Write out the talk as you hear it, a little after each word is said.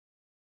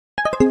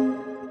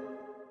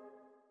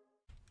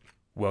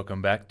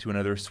Welcome back to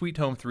another Sweet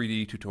Home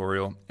 3D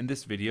tutorial. In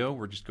this video,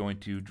 we're just going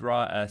to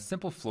draw a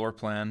simple floor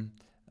plan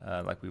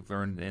like we've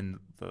learned in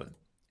the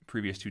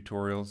previous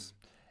tutorials.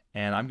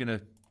 And I'm going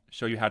to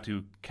show you how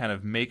to kind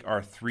of make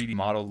our 3D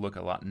model look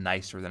a lot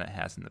nicer than it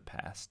has in the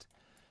past.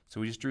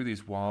 So we just drew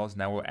these walls.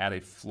 Now we'll add a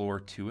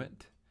floor to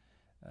it.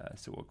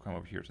 So we'll come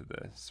over here to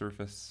the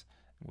surface.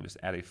 And we'll just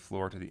add a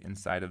floor to the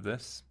inside of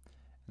this.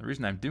 And the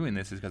reason I'm doing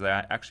this is because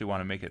I actually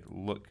want to make it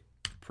look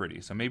pretty.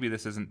 So maybe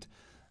this isn't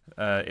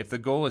if the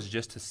goal is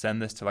just to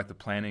send this to like the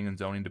planning and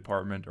zoning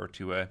department or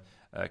to a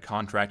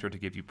contractor to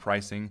give you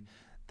pricing,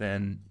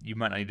 then you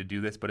might not need to do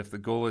this. But if the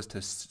goal is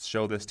to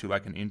show this to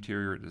like an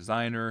interior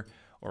designer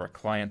or a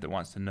client that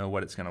wants to know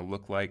what it's going to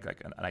look like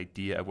an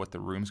idea of what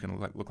the room's going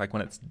to look like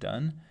when it's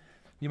done,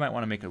 you might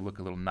want to make it look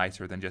a little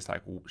nicer than just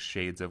like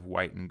shades of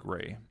white and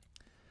gray.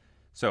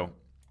 So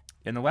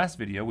in the last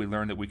video, we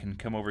learned that we can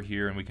come over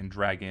here and we can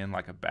drag in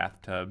like a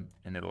bathtub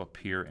and it'll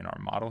appear in our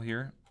model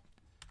here.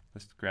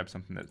 Let's grab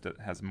something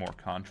that has more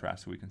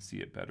contrast so we can see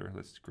it better.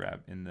 Let's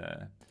grab in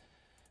the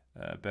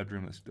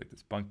bedroom. Let's like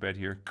this bunk bed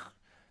here.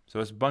 So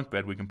this bunk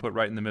bed we can put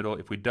right in the middle.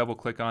 If we double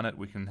click on it,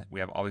 we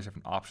have all these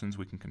different options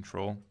we can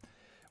control.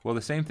 Well,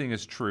 the same thing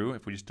is true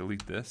if we just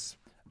delete this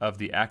of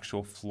the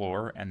actual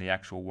floor and the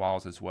actual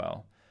walls as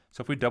well.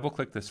 So if we double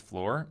click this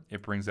floor,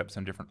 it brings up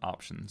some different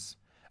options.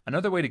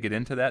 Another way to get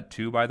into that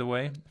too, by the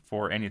way,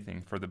 for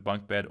anything, for the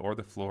bunk bed or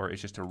the floor,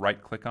 is just to right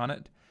click on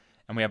it.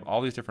 And we have all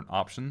these different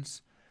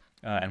options.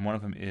 And one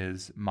of them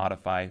is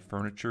modify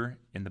furniture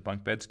in the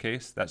bunk bed's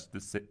case. That's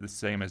the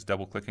same as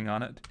double clicking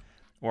on it.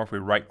 Or if we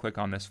right click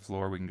on this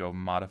floor, we can go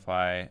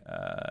modify,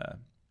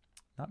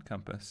 not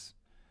compass.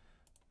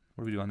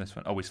 What do we do on this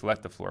one? Oh, we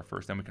select the floor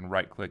first, then we can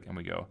right click and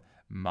we go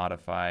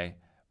modify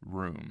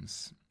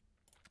rooms.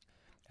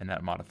 And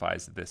that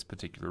modifies this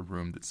particular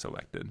room that's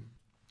selected.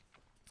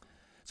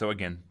 So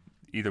again,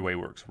 either way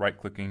works, right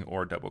clicking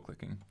or double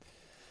clicking.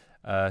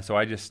 So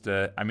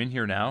I'm in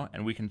here now,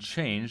 and we can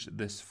change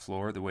this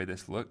floor the way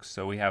this looks.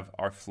 So we have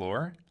our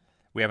floor.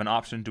 We have an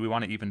option, do we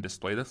want to even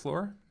display the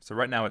floor? So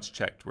right now it's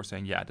checked. We're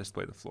saying, yeah,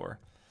 display the floor.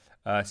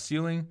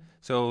 Ceiling,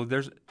 so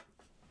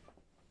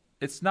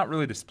it's not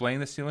really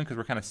displaying the ceiling because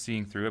we're kind of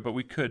seeing through it, but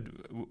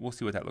we'll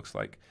see what that looks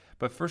like.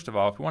 But first of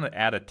all, if we want to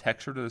add a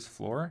texture to this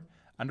floor,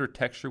 under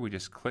texture, we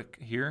just click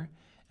here,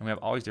 and we have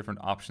all these different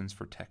options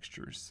for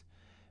textures.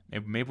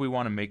 Maybe we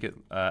want to make it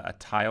a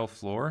tile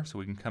floor, so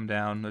we can come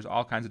down. There's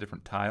all kinds of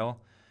different tile,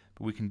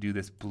 but we can do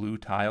this blue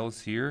tiles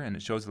here, and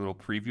it shows a little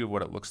preview of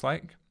what it looks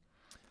like.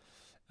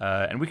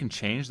 And we can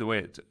change the way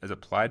it is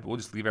applied, but we'll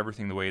just leave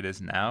everything the way it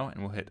is now,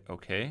 and we'll hit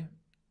OK.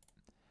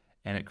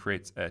 And it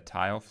creates a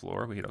tile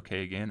floor. We hit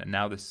OK again, and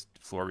now this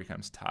floor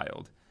becomes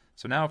tiled.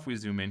 So now if we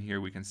zoom in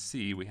here, we can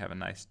see we have a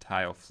nice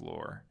tile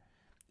floor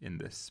in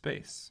this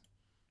space.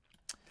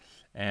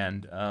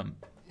 And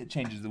it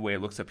changes the way it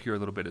looks up here a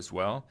little bit as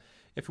well.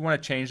 If we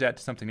want to change that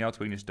to something else,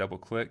 we can just double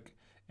click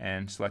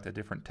and select a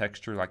different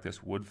texture like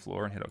this wood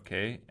floor and hit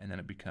OK, and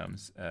then it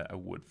becomes a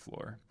wood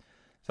floor.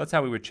 So that's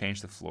how we would change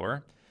the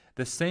floor.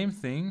 The same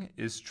thing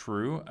is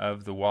true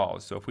of the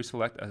walls. So if we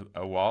select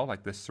a wall,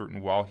 like this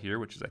certain wall here,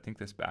 which is I think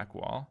this back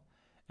wall,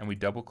 and we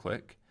double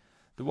click,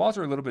 the walls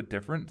are a little bit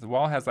different. The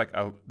wall has like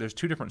there's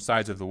two different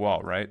sides of the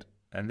wall, right?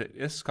 And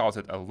this calls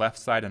it a left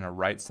side and a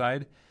right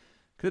side,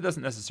 because it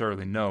doesn't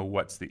necessarily know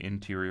what's the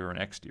interior and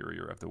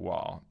exterior of the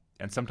wall.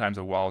 And sometimes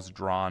a wall is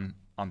drawn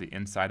on the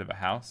inside of a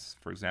house.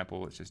 For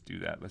example, let's just do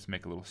that. Let's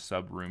make a little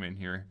sub room in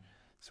here.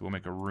 So we'll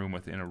make a room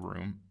within a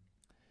room.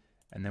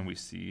 And then we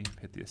see,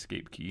 hit the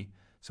escape key.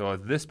 So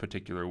this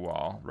particular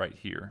wall right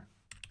here,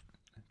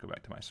 go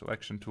back to my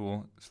selection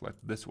tool,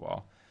 select this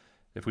wall.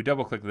 If we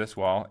double click this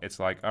wall, it's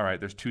like, all right,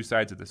 there's two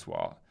sides of this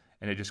wall.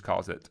 And it just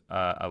calls it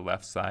a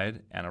left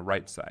side and a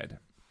right side.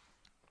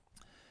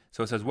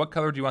 So it says, what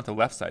color do you want the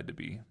left side to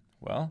be?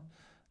 Well,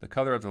 the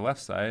color of the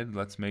left side,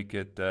 let's make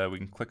it, we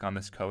can click on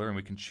this color and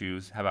we can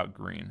choose, how about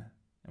green?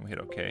 And we hit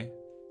OK,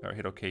 or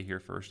hit OK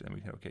here first, and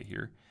we hit OK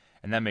here.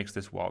 And that makes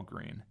this wall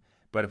green.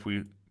 But if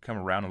we come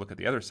around and look at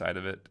the other side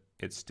of it,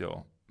 it's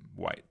still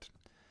white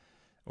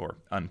or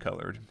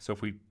uncolored. So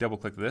if we double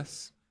click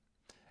this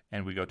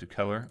and we go to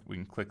color, we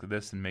can click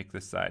this and make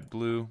this side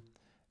blue.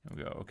 And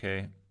we go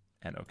OK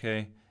and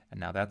OK. And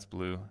now that's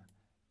blue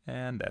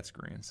and that's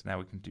green. So now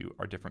we can do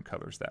our different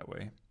colors that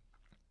way.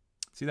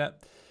 See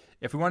that?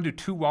 If we want to do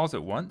two walls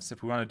at once,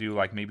 if we want to do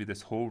like maybe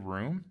this whole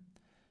room,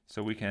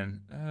 so we can,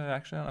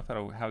 actually I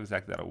don't know how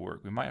exactly that'll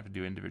work. We might have to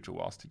do individual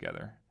walls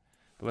together,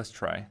 but let's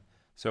try.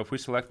 So if we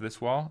select this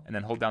wall and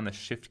then hold down the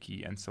shift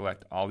key and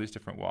select all these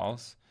different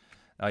walls.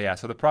 Oh yeah,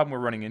 so the problem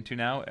we're running into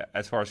now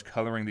as far as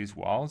coloring these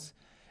walls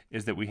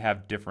is that we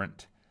have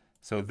different,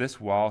 so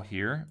this wall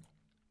here,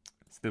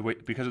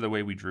 because of the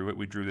way we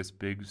drew this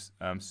big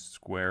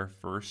square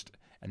first,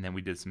 and then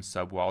we did some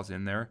sub walls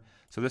in there.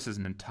 So this is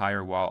an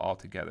entire wall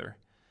altogether.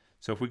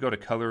 So if we go to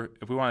color,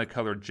 if we want to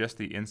color just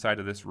the inside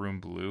of this room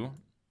blue,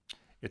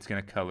 it's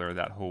going to color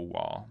that whole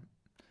wall.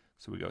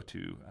 So we go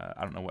to,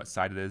 I don't know what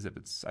side it is,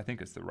 I think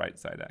it's the right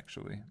side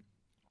actually.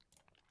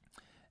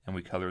 And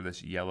we color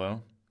this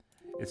yellow.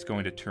 it's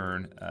going to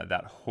turn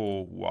that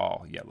whole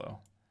wall yellow,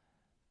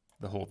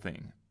 the whole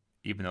thing,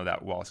 even though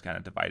that wall is kind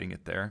of dividing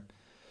it there.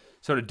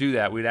 So to do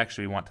that, we'd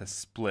actually want to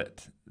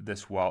split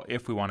this wall.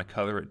 If we want to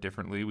color it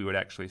differently, we would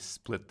actually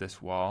split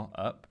this wall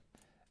up.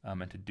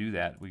 And to do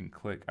that, we can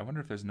click, I wonder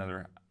if there's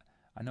another,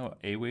 I know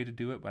a way to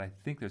do it, but I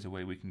think there's a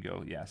way we can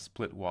go, yeah,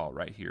 split wall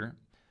right here.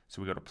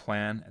 So we go to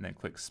plan and then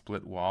click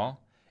split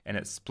wall, and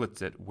it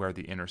splits it where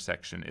the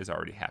intersection is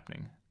already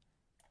happening.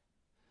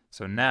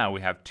 So now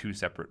we have two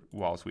separate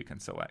walls we can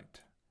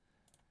select.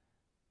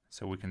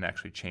 So we can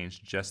actually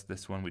change just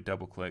this one. We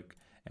double click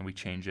and we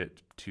change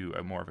it to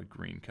a more of a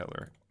green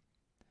color.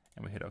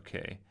 And we hit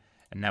OK.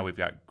 And now we've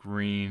got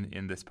green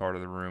in this part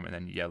of the room and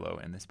then yellow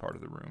in this part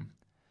of the room.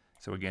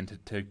 So again,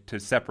 to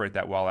separate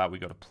that wall out, we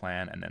go to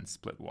plan and then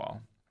split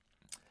wall.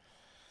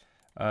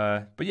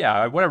 But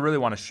yeah, what I really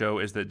want to show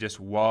is that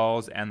just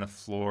walls and the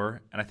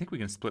floor, and I think we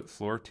can split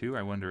floor too.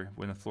 I wonder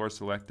when the floor is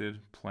selected,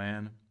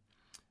 plan,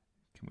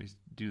 can we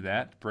do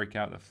that? Break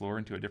out the floor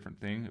into a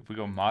different thing. If we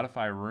go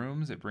modify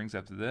rooms, it brings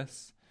up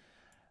this.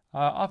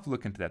 I'll have to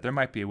look into that. There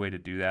might be a way to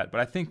do that,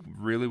 but I think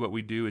really what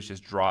we do is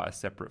just draw a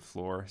separate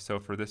floor. So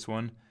for this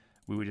one,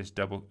 we would just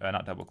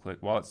not double click.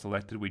 While it's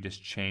selected, we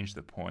just change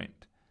the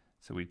point.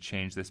 So we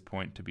change this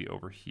point to be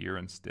over here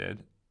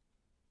instead.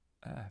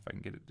 If I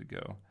can get it to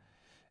go.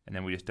 And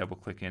then we just double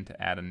click in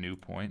to add a new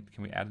point.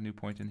 Can we add a new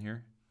point in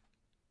here?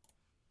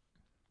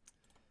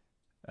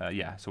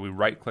 Yeah, so we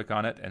right click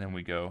on it and then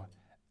we go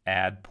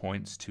add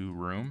points to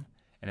room,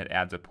 and it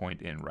adds a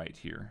point in right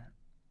here.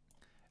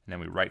 And then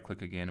we right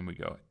click again and we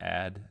go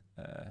add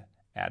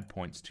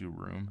points to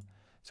room.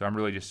 So I'm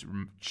really just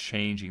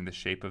changing the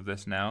shape of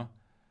this now.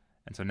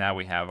 And so now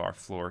we have our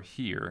floor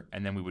here,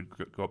 and then we would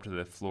go up to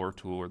the floor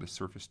tool or the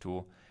surface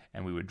tool,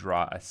 and we would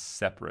draw a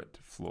separate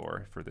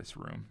floor for this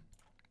room.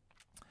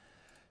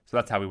 So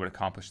that's how we would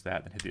accomplish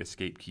that, and hit the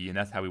escape key, and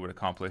that's how we would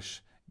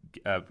accomplish,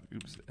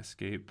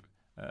 escape.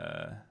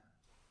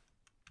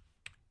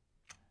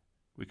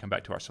 We come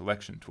back to our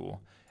selection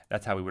tool.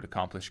 That's how we would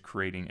accomplish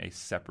creating a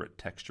separate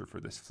texture for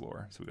this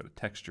floor. So we go to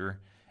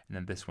texture, and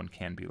then this one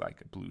can be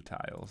like blue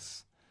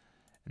tiles.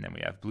 And then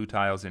we have blue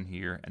tiles in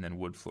here, and then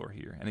wood floor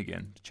here. And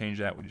again, to change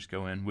that, we just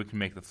go in. We can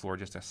make the floor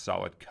just a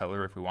solid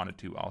color if we wanted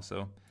to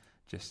also,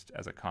 just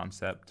as a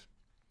concept,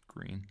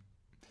 green.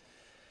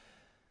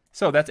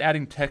 So that's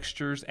adding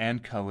textures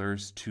and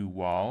colors to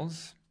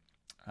walls.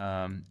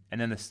 And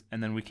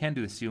then we can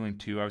do the ceiling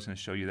too. I was going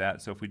to show you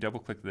that. So if we double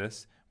click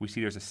this, we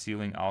see there's a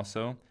ceiling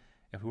also.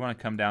 If we want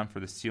to come down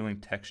for the ceiling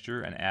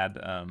texture and add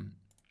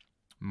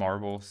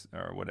marbles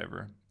or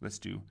whatever, let's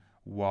do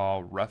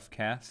wall rough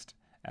cast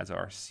as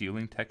our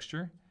ceiling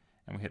texture,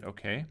 and we hit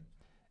OK.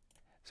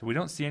 So we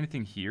don't see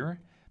anything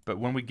here, but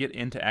when we get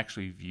into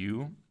actually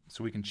view,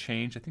 so we can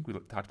change, I think we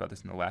talked about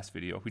this in the last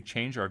video, if we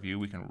change our view,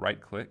 we can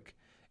right click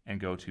and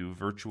go to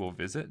virtual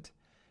visit,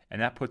 and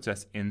that puts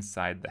us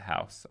inside the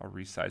house. I'll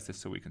resize this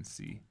so we can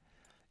see.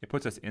 It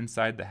puts us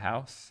inside the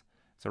house.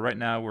 So right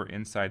now we're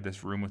inside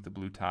this room with the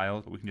blue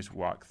tiles, but we can just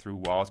walk through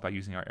walls by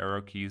using our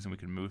arrow keys, and we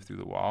can move through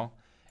the wall.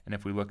 And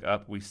if we look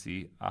up, we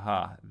see,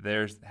 aha,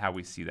 there's how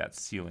we see that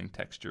ceiling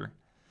texture.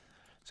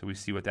 So we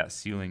see what that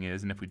ceiling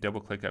is, and if we double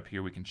click up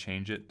here, we can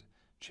change it,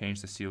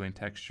 change the ceiling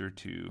texture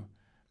to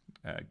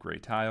gray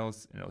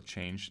tiles, and it'll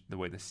change the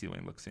way the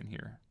ceiling looks in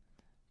here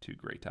to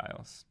gray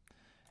tiles.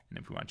 And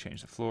if we want to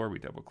change the floor, we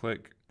double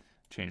click,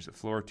 change the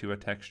floor to a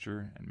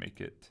texture, and make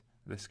it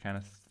this kind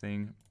of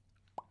thing.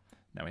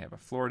 Now we have a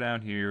floor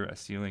down here, a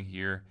ceiling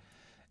here,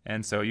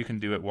 and so you can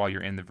do it while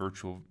you're in the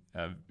virtual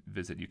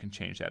visit. You can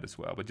change that as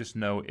well, but just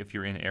know if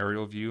you're in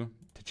aerial view,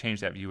 to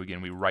change that view again,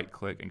 we right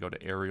click and go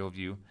to aerial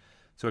view.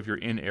 So if you're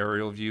in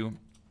aerial view,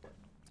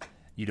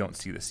 you don't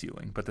see the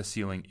ceiling, but the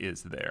ceiling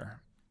is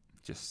there,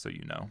 just so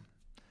you know.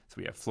 So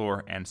we have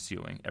floor and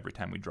ceiling every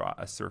time we draw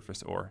a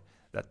surface or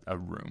a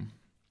room.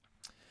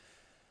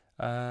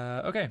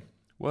 Okay,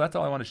 well that's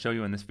all I want to show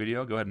you in this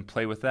video. Go ahead and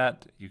play with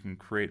that. You can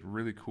create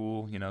really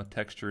cool,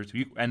 textures,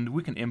 and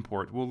we can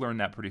import. We'll learn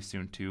that pretty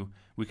soon too.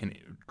 We can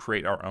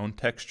create our own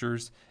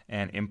textures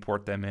and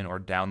import them in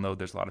or download.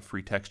 There's a lot of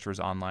free textures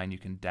online you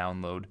can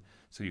download,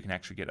 so you can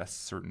actually get a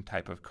certain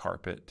type of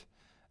carpet.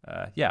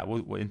 Yeah,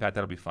 in fact,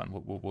 that'll be fun.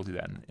 We'll do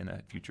that in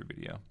a future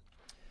video.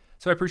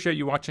 So I appreciate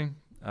you watching.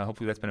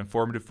 Hopefully that's been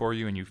informative for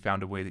you and you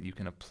found a way that you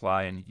can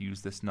apply and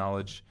use this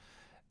knowledge.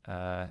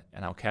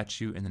 And I'll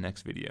catch you in the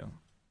next video.